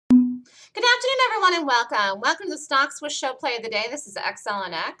Good afternoon, everyone, and welcome. Welcome to the Stock Swoosh Show Play of the Day. This is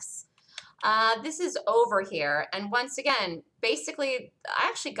Xlnx. This is over here, and once again, basically, I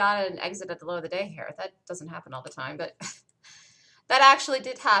actually got an exit at the low of the day here. That doesn't happen all the time, but that actually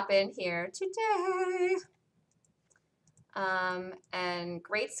did happen here today. And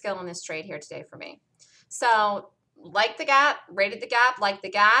great skill in this trade here today for me. So, like the gap, rated the gap, like the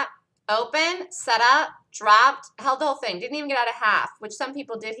gap, open, set up, dropped, held the whole thing. Didn't even get out of half, which some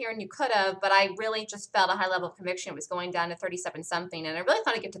people did here and you could have, but I really just felt a high level of conviction. It was going down to 37 something, and I really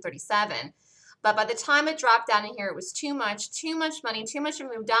thought I'd get to 37. But by the time it dropped down in here, it was too much money, too much to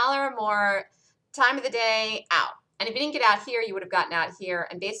move, dollar or more, time of the day, out. And if you didn't get out here, you would have gotten out here.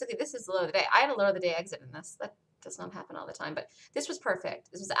 And basically, this is the low of the day. I had a low of the day exit in this. That does not happen all the time, but this was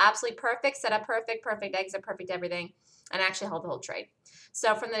perfect. This was absolutely perfect, set up perfect, perfect exit, perfect everything, and actually held the whole trade.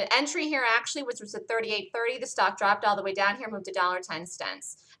 So from the entry here, actually, which was at 38.30, the stock dropped all the way down here, moved to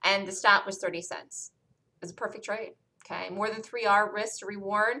 $1.10, and the stop was 30 cents. It was a perfect trade. Okay, more than 3R risk to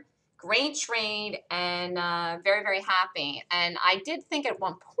reward. Great trade, and very, very happy. And I did think at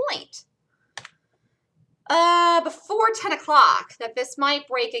one point, before 10 o'clock, that this might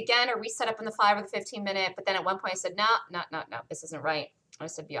break again or reset up in the 5 or the 15 minute, but then at one point I said, no, this isn't right. I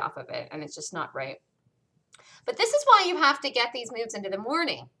said, be off of it, and it's just not right. But this is why you have to get these moves into the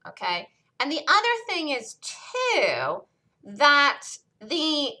morning, okay? And the other thing is, too, that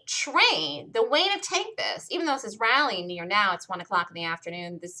the trade, the way to take this, even though this is rallying near now, it's 1 o'clock in the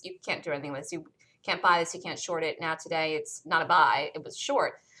afternoon, this you can't do anything with this. You can't buy this, you can't short it. Now today, it's not a buy, it was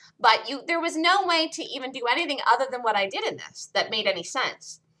short. But there was no way to even do anything other than what I did in this that made any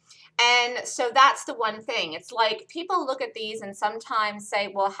sense. And so that's the one thing. It's like people look at these and sometimes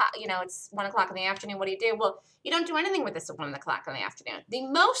say, well, it's 1 o'clock in the afternoon. What do you do? Well, you don't do anything with this at 1 o'clock in the afternoon. The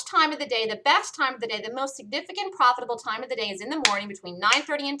most time of the day, the best time of the day, the most significant profitable time of the day is in the morning between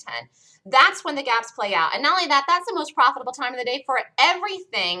 9:30 and 10. That's when the gaps play out. And not only that, that's the most profitable time of the day for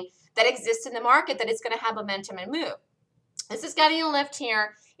everything that exists in the market that is going to have momentum and move. This is getting a lift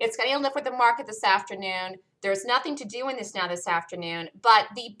here. It's getting a lift with the market this afternoon. There's nothing to do in this now this afternoon, but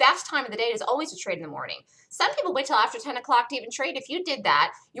the best time of the day is always to trade in the morning. Some people wait till after 10 o'clock to even trade. If you did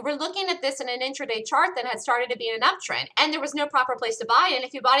that, you were looking at this in an intraday chart that had started to be in an uptrend, and there was no proper place to buy it, and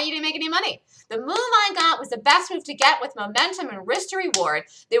if you bought it, you didn't make any money. The move I got was the best move to get with momentum and risk to reward.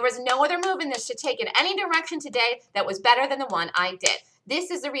 There was no other move in this to take in any direction today that was better than the one I did.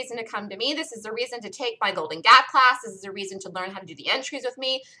 This is the reason to come to me. This is the reason to take my Golden Gap class. This is the reason to learn how to do the entries with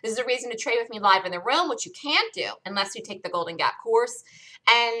me. This is the reason to trade with me live in the room, which you can't do unless you take the Golden Gap course.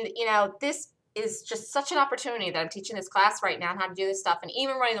 And, this is just such an opportunity that I'm teaching this class right now on how to do this stuff. And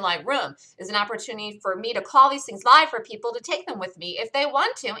even running the live room is an opportunity for me to call these things live for people to take them with me if they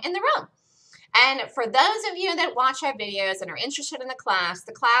want to in the room. And for those of you that watch our videos and are interested in the class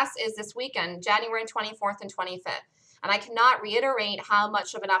is this weekend, January 24th and 25th. And I cannot reiterate how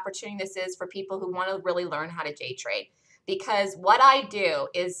much of an opportunity this is for people who want to really learn how to day trade, because what I do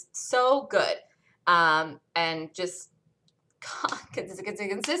is so good, and just it's a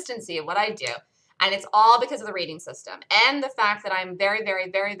consistency of what I do, and it's all because of the reading system and the fact that I'm very,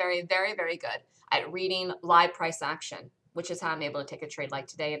 very, very, very, very, very good at reading live price action, which is how I'm able to take a trade like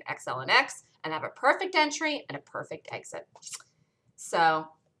today in Xlnx and have a perfect entry and a perfect exit. So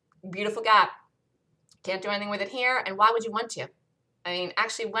beautiful gap. Can't do anything with it here, and why would you want to? I mean,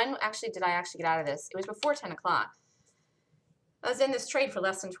 when did I actually get out of this? It was before 10 o'clock. I was in this trade for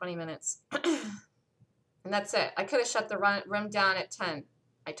less than 20 minutes. And that's it. I could have shut the room down at 10.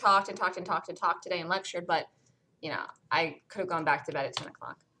 I talked and talked and talked and talked today and lectured, but, I could have gone back to bed at 10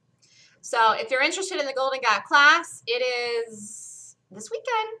 o'clock. So if you're interested in the Golden Gap class, it is this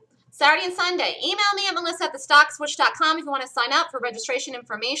weekend. Saturday and Sunday. Email me at melissa@thestockswoosh.com if you want to sign up for registration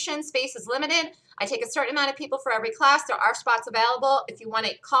information. Space is limited. I take a certain amount of people for every class. There are spots available. If you want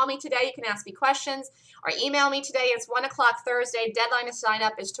to call me today, you can ask me questions, or email me today. It's 1 o'clock Thursday. Deadline to sign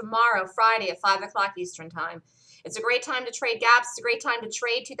up is tomorrow, Friday at 5 o'clock Eastern Time. It's a great time to trade gaps. It's a great time to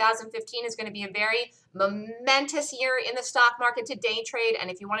trade. 2015 is going to be a very momentous year in the stock market to day trade.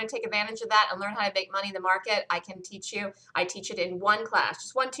 And if you want to take advantage of that and learn how to make money in the market, I can teach you. I teach it in one class,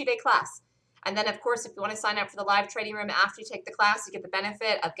 just 1 2-day class. And then, of course, if you want to sign up for the live trading room after you take the class, you get the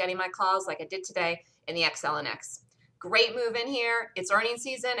benefit of getting my calls like I did today in the Xlnx. Great move in here. It's earnings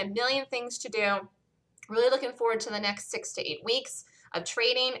season, a million things to do. Really looking forward to the next 6 to 8 weeks of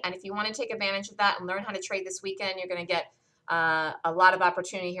trading. And if you want to take advantage of that and learn how to trade this weekend, you're going to get a lot of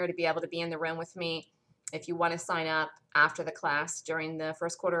opportunity here to be able to be in the room with me if you want to sign up after the class during the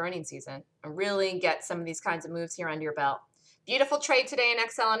first quarter earnings season and really get some of these kinds of moves here under your belt. Beautiful trade today in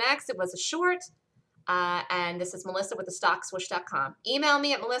Xlnx. It was a short. And this is Melissa with thestockswoosh.com. Email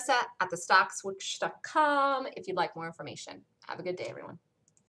me at melissa@thestockswoosh.com if you'd like more information. Have a good day, everyone.